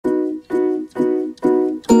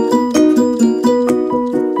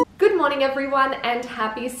everyone and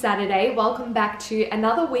happy Saturday. Welcome back to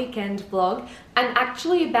another weekend vlog. I'm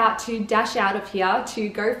actually about to dash out of here to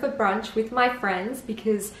go for brunch with my friends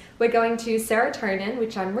because we're going to Serotonin,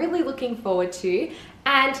 which I'm really looking forward to.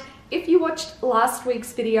 And if you watched last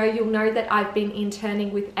week's video, you'll know that I've been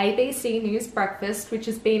interning with ABC News Breakfast, which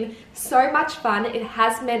has been so much fun. It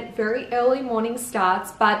has meant very early morning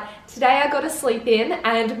starts, but today I got to sleep in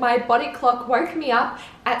and my body clock woke me up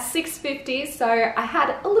at 6:50, so I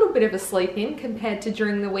had a little bit of a sleep in compared to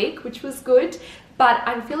during the week, which was good. But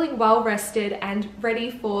I'm feeling well rested and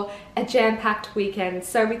ready for a jam-packed weekend.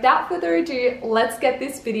 So without further ado, let's get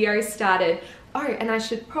this video started. Oh, and I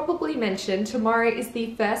should probably mention tomorrow is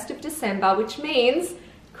the 1st of December, which means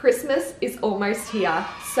Christmas is almost here.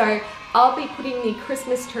 So I'll be putting the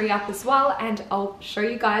Christmas tree up as well, and I'll show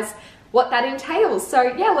you guys what that entails. So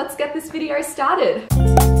yeah, let's get this video started.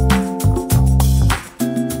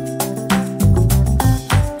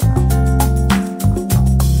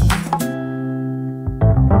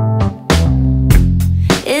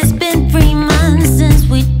 It's been 3 months since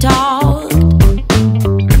we talked.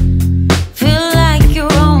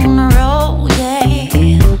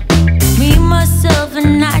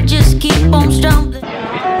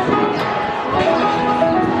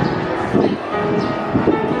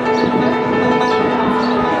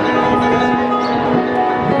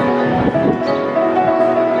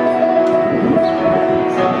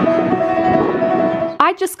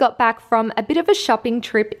 I just got back from a bit of a shopping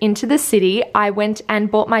trip into the city. I went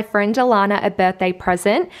and bought my friend Alana a birthday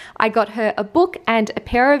present. I got her a book and a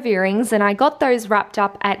pair of earrings, and I got those wrapped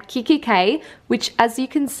up at Kikki.K, which, as you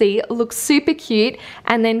can see, looks super cute,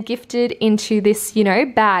 and then gifted into this,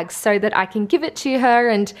 bag so that I can give it to her.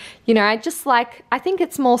 And, I think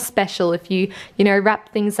it's more special if you,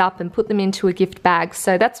 wrap things up and put them into a gift bag.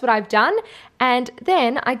 So that's what I've done. And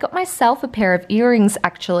then I got myself a pair of earrings,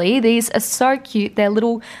 actually. These are so cute. They're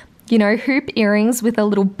little, hoop earrings with a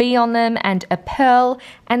little bee on them and a pearl.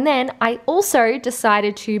 And then I also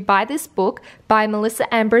decided to buy this book by Melissa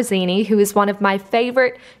Ambrosini, who is one of my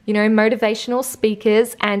favorite, motivational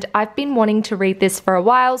speakers. And I've been wanting to read this for a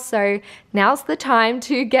while, so now's the time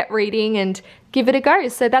to get reading and give it a go.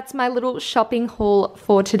 So that's my little shopping haul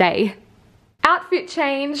for today. Outfit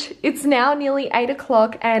change. It's now nearly 8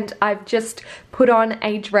 o'clock and I've just put on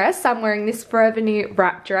a dress. I'm wearing this Forever New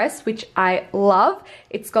wrap dress, which I love.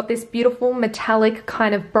 It's got this beautiful metallic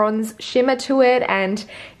kind of bronze shimmer to it, and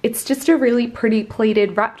it's just a really pretty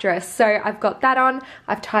pleated wrap dress. So I've got that on.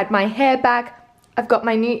 I've tied my hair back. I've got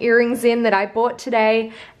my new earrings in that I bought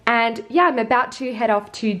today. And yeah, I'm about to head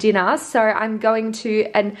off to dinner. So I'm going to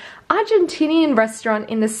an Argentinian restaurant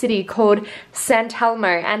in the city called San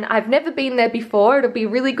Telmo, and I've never been there before. It'll be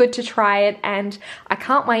really good to try it, and I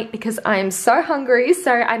can't wait because I am so hungry.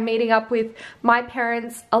 So I'm meeting up with my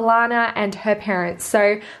parents, Alana, and her parents.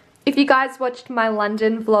 So if you guys watched my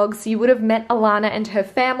London vlogs, you would have met Alana and her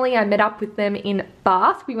family. I met up with them in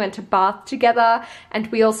Bath. We went to Bath together, and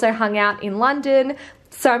we also hung out in London.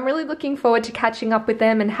 So I'm really looking forward to catching up with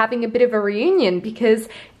them and having a bit of a reunion because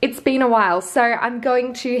it's been a while. So I'm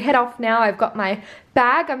going to head off now. I've got my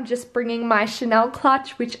bag. I'm just bringing my Chanel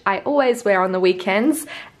clutch, which I always wear on the weekends.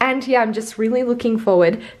 And yeah, I'm just really looking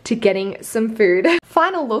forward to getting some food.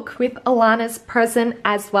 Final look with Alana's present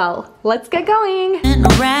as well. Let's get going.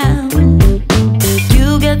 Around,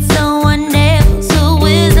 you get someone else who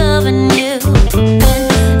is loving you.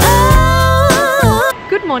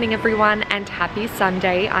 Good morning everyone and happy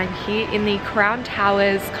Sunday. I'm here in the Crown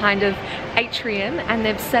Towers kind of atrium, and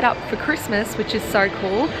they've set up for Christmas, which is so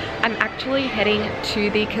cool. I'm actually heading to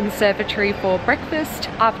the conservatory for breakfast.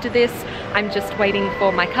 After this, I'm just waiting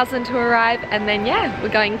for my cousin to arrive, and then yeah, we're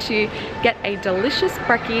going to get a delicious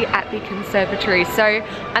brekkie at the conservatory. So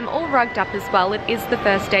I'm all rugged up as well. It is the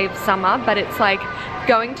first day of summer, but it's like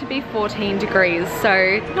going to be 14 degrees,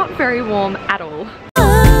 so not very warm at all.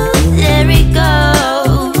 There it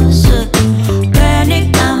goes,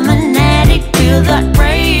 panic, I'm an addict, feel that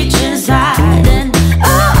rage inside, and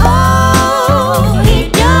oh, he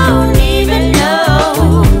don't even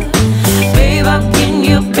know, babe, how can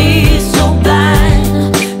you be so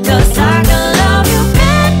blind, 'cause I can love you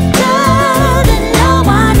better than no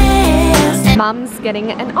one else, Mum's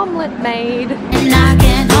getting an omelette made, and I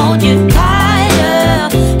can hold you tighter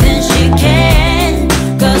than she can,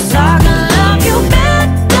 'cause I can love you better.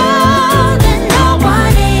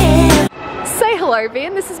 Hello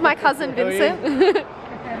Vin, this is my cousin Vincent.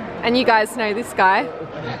 And you guys know this guy.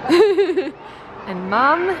 And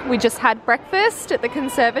Mum, we just had breakfast at the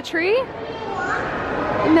conservatory.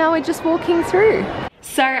 And now we're just walking through.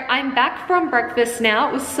 So I'm back from breakfast now.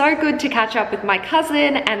 It was so good to catch up with my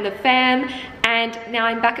cousin and the fam, and now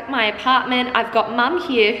I'm back at my apartment. I've got Mum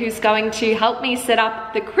here who's going to help me set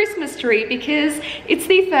up the Christmas tree because it's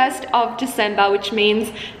the 1st of December, which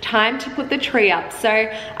means time to put the tree up. So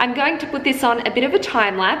I'm going to put this on a bit of a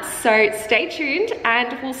time lapse, so stay tuned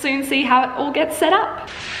and we'll soon see how it all gets set up.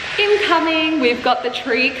 Incoming, we've got the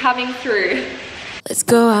tree coming through. Let's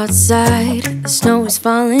go outside, the snow is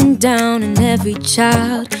falling down and every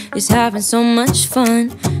child is having so much fun.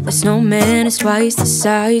 The snowman is twice the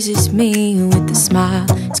size as me with a smile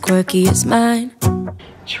as quirky as mine.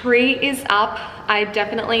 Tree is up. I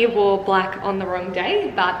definitely wore black on the wrong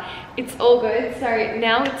day, but it's all good. So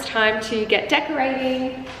now it's time to get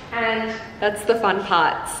decorating and that's the fun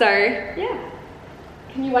part. So yeah.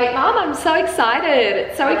 Can you wait, Mum? I'm so excited.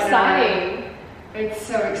 It's so exciting. It's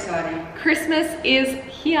so exciting. Christmas is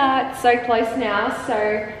here, it's so close now,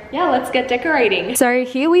 so yeah, let's get decorating. So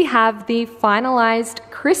here we have the finalized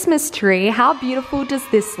Christmas tree. How beautiful does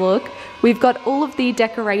this look? We've got all of the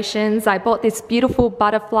decorations. I bought this beautiful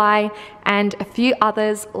butterfly and a few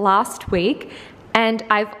others last week. And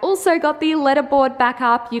I've also got the letterboard back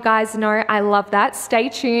up. You guys know I love that. Stay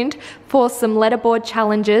tuned for some letterboard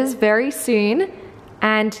challenges very soon.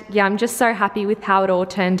 And yeah, I'm just so happy with how it all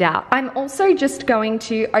turned out. I'm also just going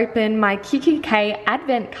to open my QQK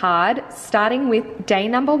advent card, starting with day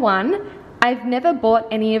number 1. I've never bought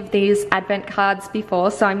any of these advent cards before,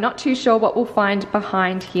 so I'm not too sure what we'll find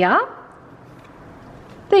behind here.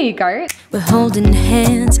 There you go. We're holding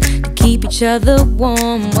hands to keep each other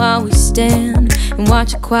warm while we stand and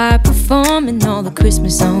watch a choir performing all the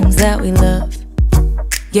Christmas songs that we love.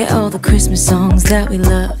 Yeah, all the Christmas songs that we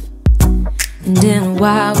love. And in a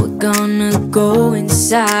while we're gonna go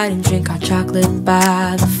inside and drink our chocolate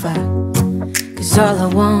by the fire. 'Cause all I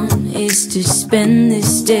want is to spend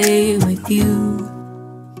this day with you.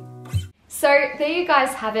 So there you guys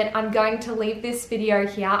have it. I'm going to leave this video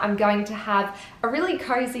here. I'm going to have a really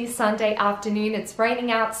cozy Sunday afternoon. It's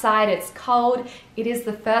raining outside, it's cold. It is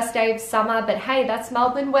the first day of summer, but hey, that's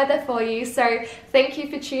Melbourne weather for you. So thank you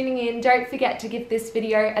for tuning in. Don't forget to give this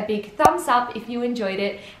video a big thumbs up if you enjoyed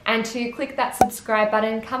it and to click that subscribe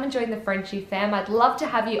button. Come and join the Frenchy fam. I'd love to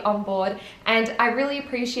have you on board and I really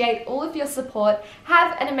appreciate all of your support.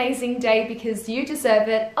 Have an amazing day because you deserve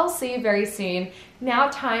it. I'll see you very soon. Now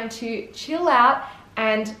time to chill out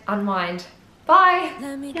and unwind. Bye!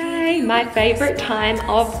 Yay, my favorite time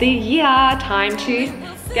of the year. Time to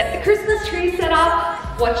get the Christmas tree set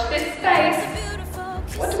up. Watch this space.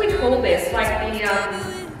 What do we call this? Like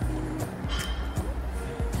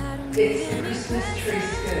It's the Christmas tree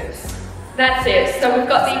skirt. That's it. So we've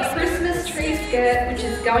got the Christmas tree skirt, which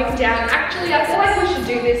is going down. Actually, I feel like we should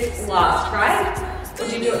do this last, right? Or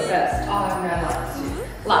do you do it first? Oh no, last.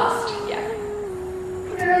 Last, yeah.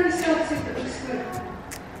 Put it on the socks if it looks good.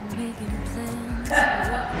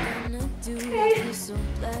 Okay.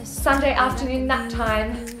 Sunday afternoon nap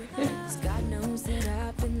time.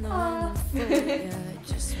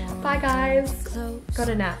 Bye guys. Got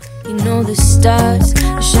a nap. You know the stars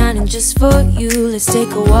are shining just for you. Let's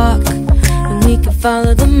take a walk and we can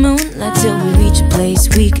follow the moonlight till we reach a place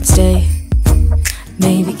we can stay.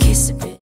 Maybe kiss a bit.